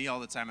talk to me all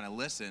the time and I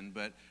listen,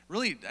 but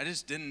really I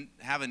just didn't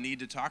have a need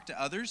to talk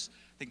to others.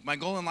 I think my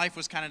goal in life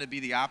was kind of to be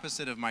the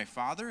opposite of my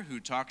father, who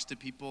talks to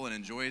people and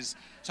enjoys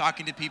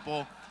talking to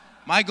people.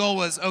 My goal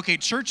was, okay,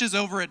 church is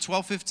over at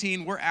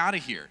 12:15, we're out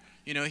of here.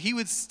 He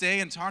would stay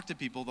and talk to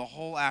people the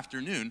whole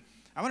afternoon.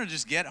 I want to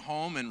just get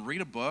home and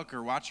read a book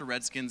or watch a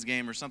Redskins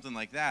game or something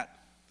like that.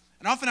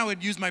 And often I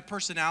would use my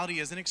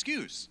personality as an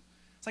excuse.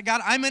 It's like,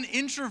 God, I'm an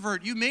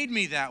introvert. You made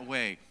me that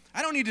way.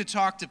 I don't need to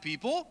talk to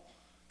people.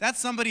 That's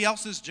somebody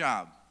else's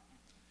job.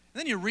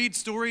 And then you read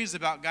stories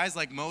about guys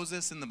like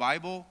Moses in the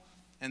Bible,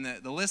 and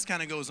the list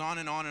kind of goes on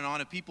and on and on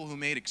of people who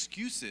made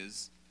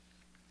excuses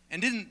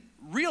and didn't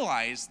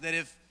realize that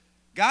if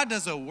God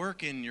does a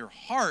work in your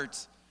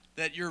heart,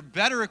 that you're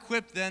better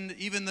equipped than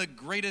even the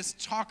greatest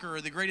talker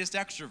or the greatest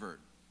extrovert.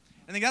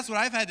 I think that's what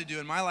I've had to do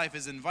in my life,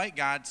 is invite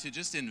God to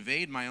just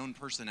invade my own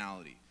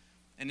personality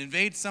and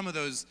invade some of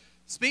those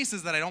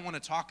spaces that I don't want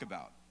to talk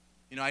about.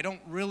 I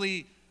don't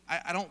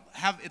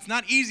have, it's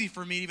not easy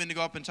for me even to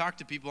go up and talk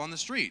to people on the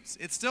streets.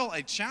 It's still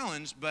a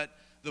challenge, but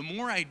the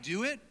more I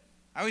do it,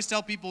 I always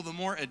tell people the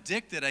more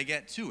addicted I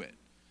get to it,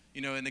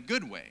 in a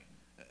good way.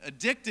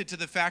 Addicted to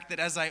the fact that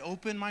as I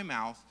open my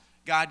mouth,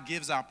 God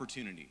gives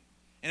opportunity.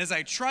 And as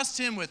I trust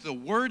him with the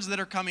words that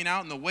are coming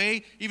out and the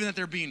way even that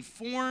they're being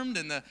formed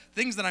and the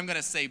things that I'm going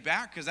to say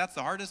back, because that's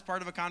the hardest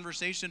part of a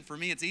conversation. For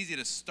me, it's easy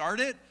to start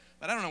it,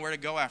 but I don't know where to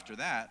go after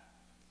that.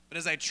 But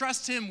as I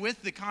trust him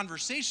with the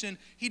conversation,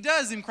 he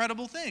does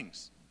incredible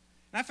things.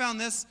 And I found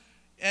this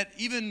at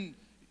even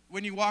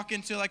when you walk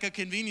into like a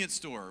convenience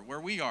store where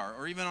we are,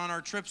 or even on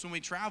our trips when we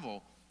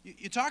travel,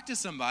 you talk to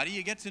somebody,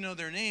 you get to know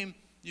their name,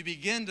 you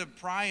begin to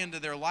pry into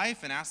their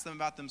life and ask them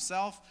about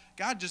themselves.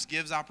 God just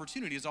gives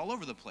opportunities all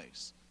over the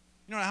place.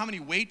 You know how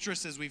many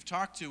waitresses we've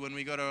talked to when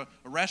we go to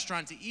a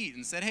restaurant to eat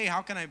and said, hey,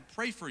 how can I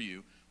pray for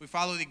you? We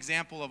follow the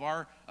example of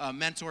our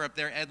mentor up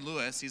there, Ed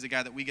Lewis. He's a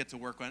guy that we get to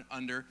work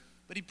under.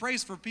 But he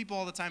prays for people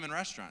all the time in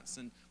restaurants.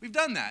 And we've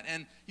done that.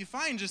 And you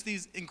find just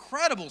these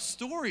incredible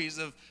stories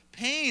of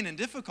pain and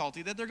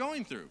difficulty that they're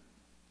going through.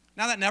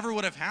 Now, that never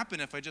would have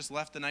happened if I just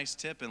left a nice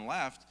tip and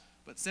left.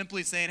 But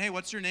simply saying, hey,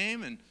 what's your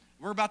name? And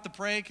we're about to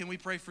pray. Can we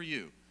pray for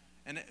you?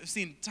 And I've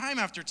seen time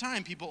after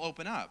time people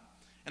open up.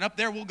 And up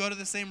there, we'll go to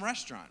the same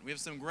restaurant. We have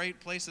some great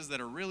places that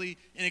are really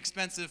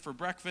inexpensive for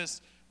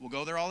breakfast. We'll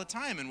go there all the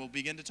time, and we'll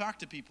begin to talk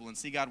to people and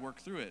see God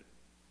work through it.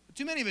 But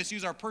too many of us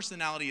use our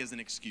personality as an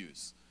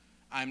excuse.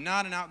 I'm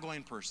not an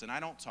outgoing person. I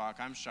don't talk.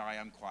 I'm shy.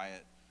 I'm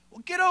quiet.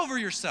 Well, get over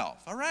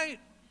yourself, all right?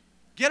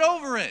 Get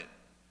over it.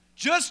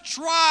 Just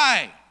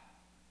try.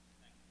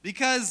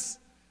 Because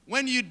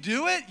when you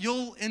do it,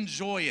 you'll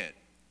enjoy it.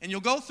 And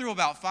you'll go through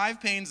about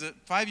 5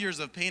 years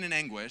of pain and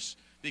anguish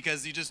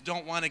because you just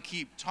don't want to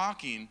keep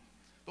talking.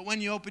 But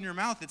when you open your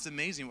mouth, it's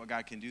amazing what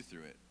God can do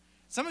through it.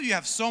 Some of you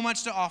have so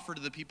much to offer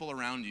to the people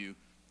around you,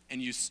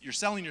 and you're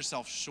selling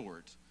yourself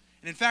short.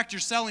 And in fact, you're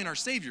selling our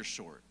Savior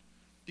short.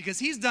 Because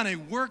he's done a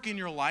work in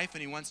your life, and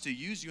he wants to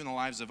use you in the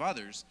lives of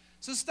others.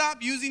 So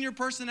stop using your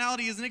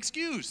personality as an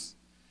excuse.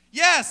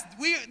 Yes,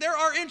 there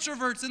are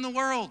introverts in the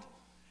world,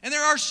 and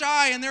there are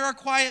shy, and there are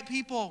quiet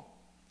people.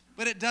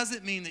 But it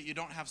doesn't mean that you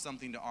don't have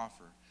something to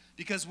offer.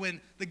 Because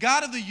when the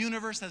God of the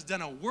universe has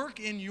done a work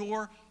in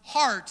your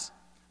heart,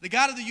 the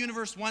God of the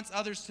universe wants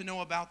others to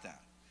know about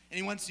that. And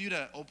he wants you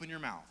to open your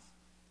mouth.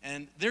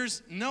 And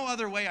there's no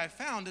other way I've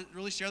found to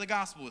really share the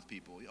gospel with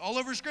people. All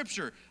over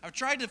Scripture, I've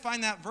tried to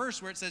find that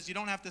verse where it says you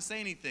don't have to say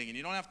anything and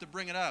you don't have to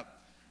bring it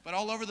up. But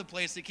all over the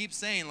place, it keeps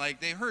saying, like,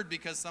 they heard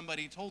because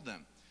somebody told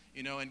them.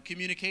 You know, and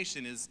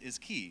communication is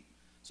key.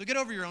 So get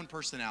over your own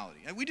personality.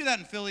 And we do that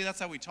in Philly. That's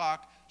how we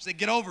talk. Just say,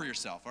 get over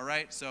yourself, all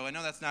right? So I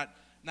know that's not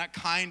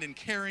kind and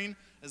caring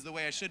as the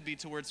way I should be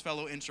towards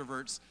fellow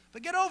introverts.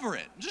 But get over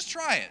it. Just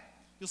try it.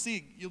 You'll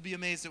see, you'll be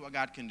amazed at what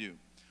God can do.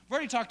 We've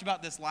already talked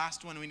about this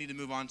last one. We need to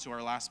move on to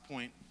our last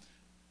point.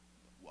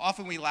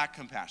 Often we lack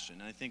compassion.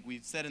 And I think we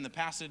said in the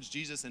passage,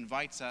 Jesus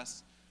invites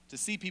us to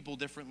see people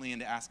differently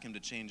and to ask him to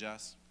change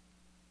us.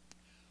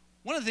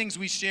 One of the things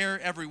we share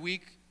every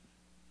week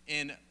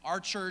in our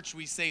church,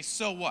 we say,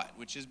 so what?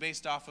 Which is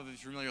based off of,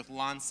 if you're familiar with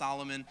Lon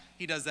Solomon,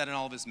 he does that in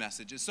all of his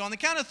messages. So on the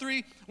count of 3,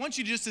 I want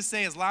you just to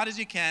say as loud as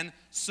you can,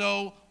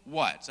 so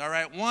what? All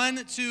right,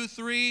 1, 2,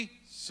 3.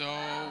 So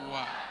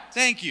what?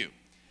 Thank you.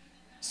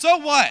 So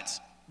what?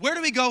 Where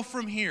do we go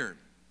from here?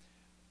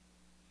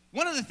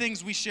 One of the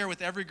things we share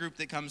with every group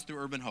that comes through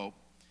Urban Hope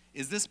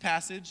is this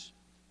passage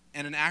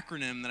and an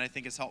acronym that I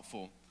think is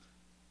helpful.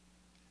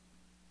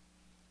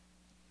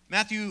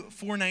 Matthew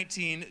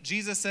 4:19,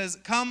 Jesus says,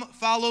 come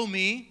follow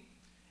me,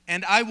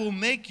 and I will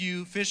make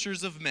you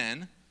fishers of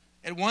men.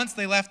 At once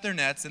they left their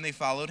nets and they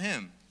followed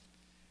him.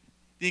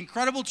 The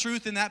incredible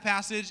truth in that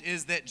passage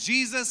is that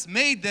Jesus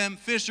made them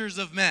fishers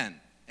of men.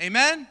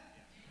 Amen?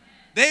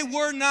 They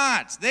were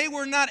not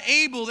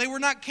able, they were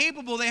not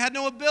capable, they had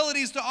no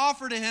abilities to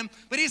offer to him,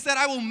 but he said,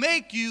 I will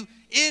make you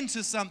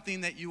into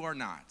something that you are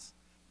not.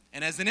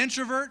 And as an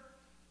introvert,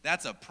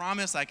 that's a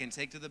promise I can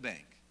take to the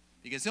bank,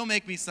 because he'll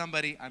make me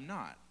somebody I'm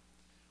not.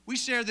 We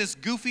share this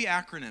goofy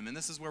acronym, and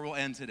this is where we'll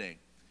end today.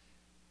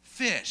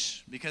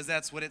 FISH, because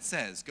that's what it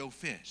says, go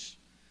fish.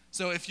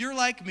 So if you're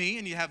like me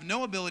and you have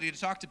no ability to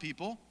talk to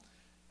people,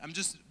 I'm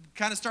just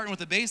kind of starting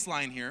with a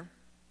baseline here,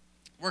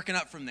 working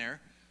up from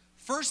there.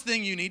 First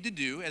thing you need to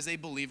do as a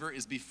believer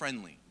is be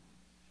friendly.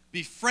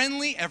 Be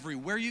friendly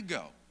everywhere you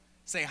go.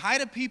 Say hi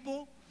to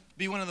people.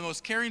 Be one of the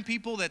most caring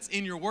people that's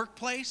in your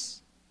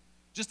workplace.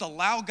 Just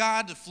allow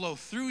God to flow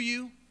through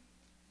you.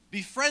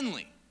 Be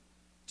friendly.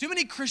 Too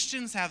many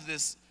Christians have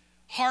this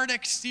hard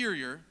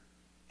exterior,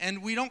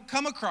 and we don't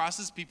come across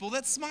as people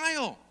that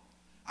smile.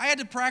 I had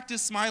to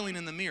practice smiling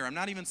in the mirror. I'm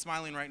not even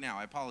smiling right now.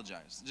 I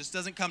apologize. It just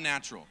doesn't come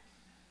natural.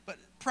 But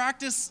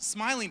practice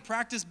smiling.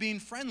 Practice being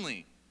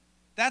friendly.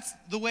 That's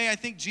the way I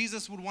think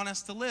Jesus would want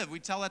us to live. We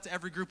tell that to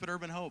every group at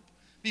Urban Hope.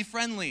 Be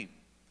friendly.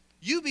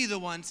 You be the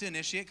one to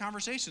initiate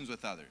conversations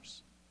with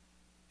others.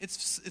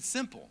 It's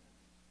simple.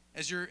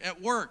 As you're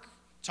at work,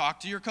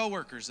 talk to your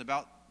coworkers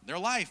about their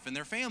life and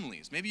their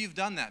families. Maybe you've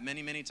done that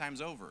many, many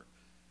times over.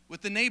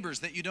 With the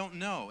neighbors that you don't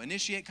know,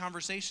 initiate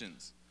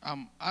conversations.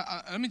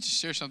 Let me just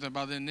share something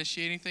about the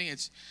initiating thing.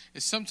 It's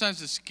sometimes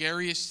the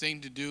scariest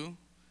thing to do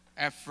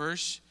at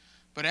first.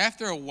 But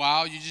after a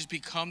while, you just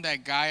become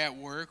that guy at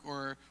work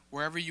or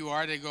wherever you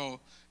are. They go,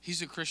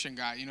 he's a Christian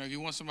guy. You know, if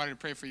you want somebody to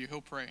pray for you, he'll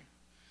pray.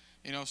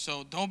 You know,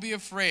 so don't be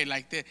afraid.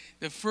 Like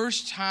the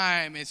first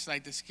time, it's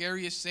like the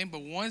scariest thing.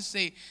 But once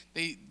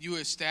you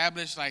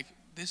establish, like,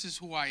 this is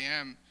who I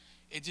am,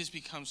 it just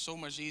becomes so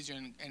much easier.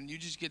 And you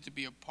just get to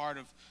be a part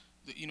of,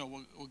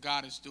 what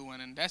God is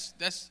doing. And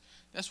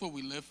that's what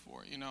we live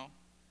for, you know.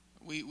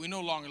 We no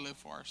longer live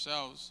for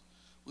ourselves.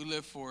 we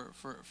live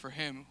for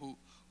him who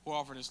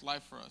offered his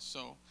life for us.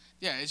 So,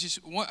 yeah, it's just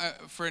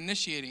for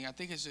initiating. I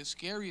think it's the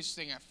scariest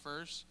thing at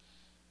first,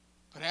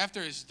 but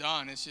after it's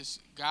done, it's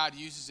just God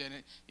uses it.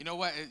 And you know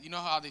what? You know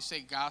how they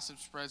say gossip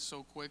spreads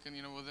so quick and,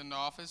 within the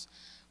office?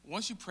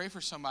 Once you pray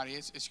for somebody,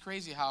 it's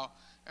crazy how,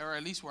 or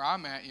at least where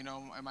I'm at,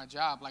 at my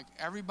job, like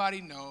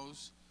everybody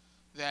knows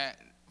that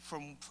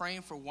from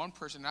praying for one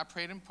person, I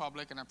prayed in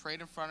public and I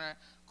prayed in front of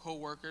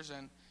coworkers,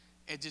 and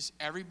it just,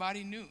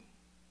 everybody knew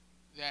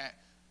that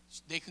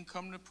they can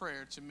come to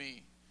prayer to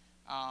me,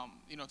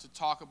 to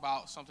talk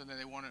about something that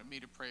they wanted me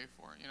to pray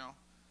for, and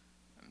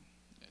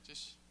it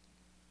just.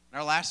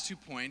 Our last 2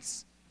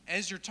 points,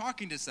 as you're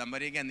talking to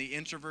somebody, again, the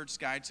Introvert's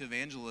Guide to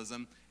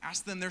Evangelism,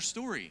 ask them their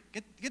story.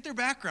 Get their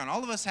background.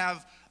 All of us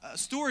have a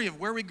story of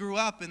where we grew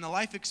up and the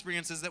life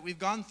experiences that we've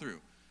gone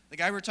through. The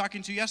guy we were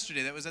talking to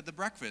yesterday that was at the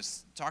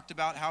breakfast talked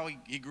about how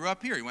he grew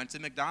up here. He went to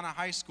McDonough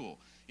High School.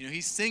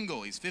 He's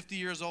single. He's 50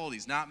 years old.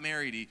 He's not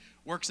married. He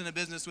works in a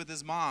business with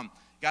his mom.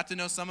 Got to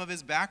know some of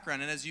his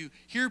background. And as you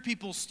hear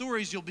people's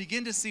stories, you'll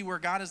begin to see where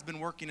God has been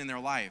working in their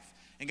life.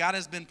 And God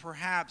has been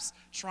perhaps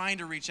trying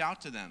to reach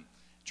out to them,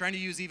 trying to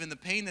use even the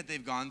pain that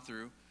they've gone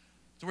through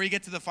to where you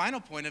get to the final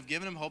point of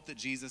giving them hope that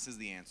Jesus is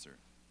the answer.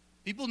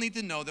 People need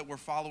to know that we're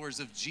followers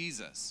of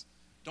Jesus.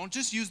 Don't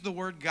just use the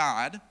word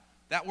God.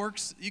 That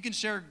works. You can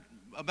share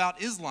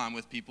about Islam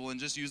with people and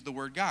just use the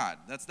word God.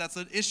 That's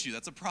an issue.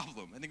 That's a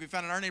problem. I think we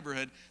found in our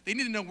neighborhood, they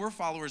need to know we're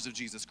followers of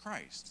Jesus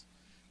Christ.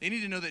 They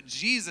need to know that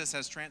Jesus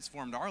has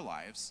transformed our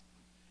lives.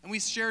 And we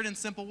share it in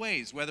simple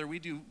ways, whether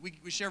we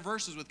share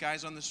verses with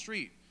guys on the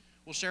street.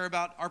 We'll share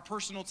about our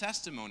personal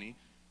testimony.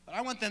 But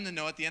I want them to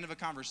know at the end of a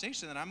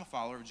conversation that I'm a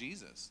follower of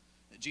Jesus,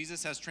 that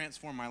Jesus has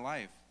transformed my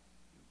life.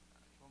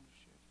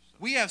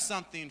 We have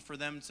something for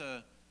them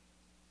to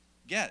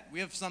get. We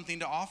have something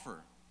to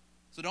offer.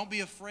 So don't be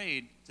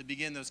afraid to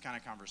begin those kind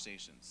of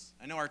conversations.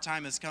 I know our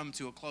time has come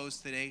to a close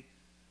today,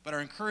 but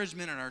our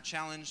encouragement and our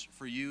challenge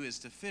for you is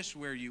to fish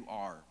where you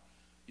are.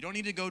 You don't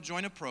need to go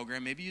join a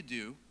program. Maybe you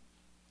do.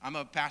 I'm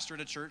a pastor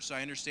at a church, so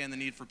I understand the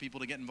need for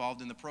people to get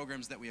involved in the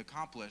programs that we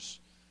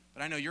accomplish.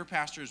 But I know your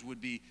pastors would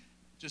be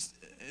just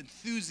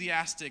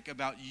enthusiastic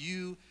about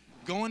you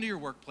going to your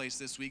workplace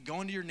this week,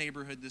 going to your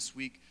neighborhood this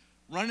week,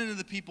 running into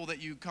the people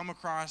that you come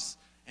across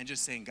and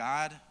just saying,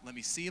 God, let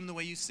me see them the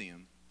way you see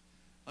them.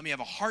 Let me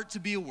have a heart to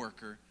be a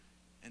worker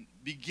and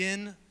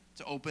begin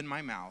to open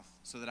my mouth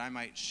so that I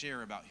might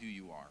share about who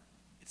you are.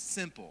 It's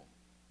simple.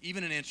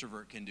 Even an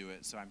introvert can do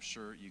it, so I'm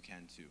sure you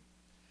can too.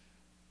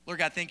 Lord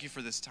God, thank you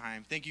for this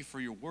time. Thank you for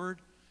your word.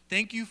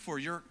 Thank you for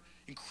your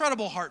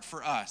incredible heart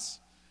for us.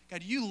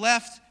 God, you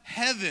left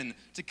heaven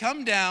to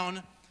come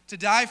down, to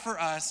die for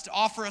us, to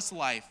offer us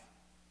life.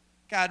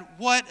 God,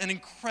 what an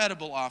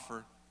incredible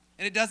offer.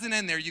 And it doesn't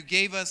end there. You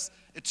gave us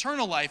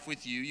eternal life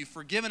with you. You've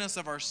forgiven us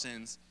of our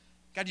sins.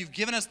 God, you've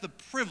given us the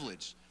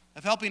privilege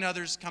of helping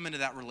others come into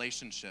that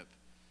relationship.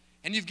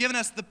 And you've given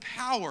us the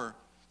power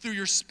through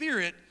your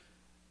Spirit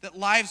that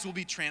lives will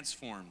be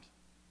transformed.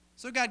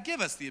 So God,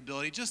 give us the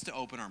ability just to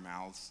open our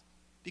mouths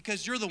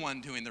because you're the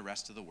one doing the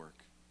rest of the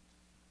work.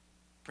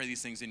 Pray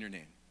these things in your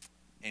name.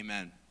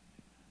 Amen.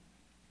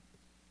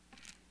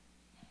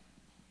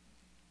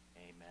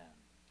 Amen.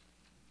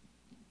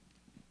 Thank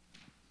you.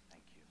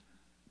 Thank you.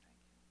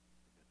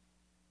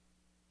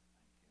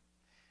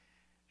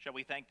 Shall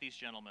we thank these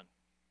gentlemen?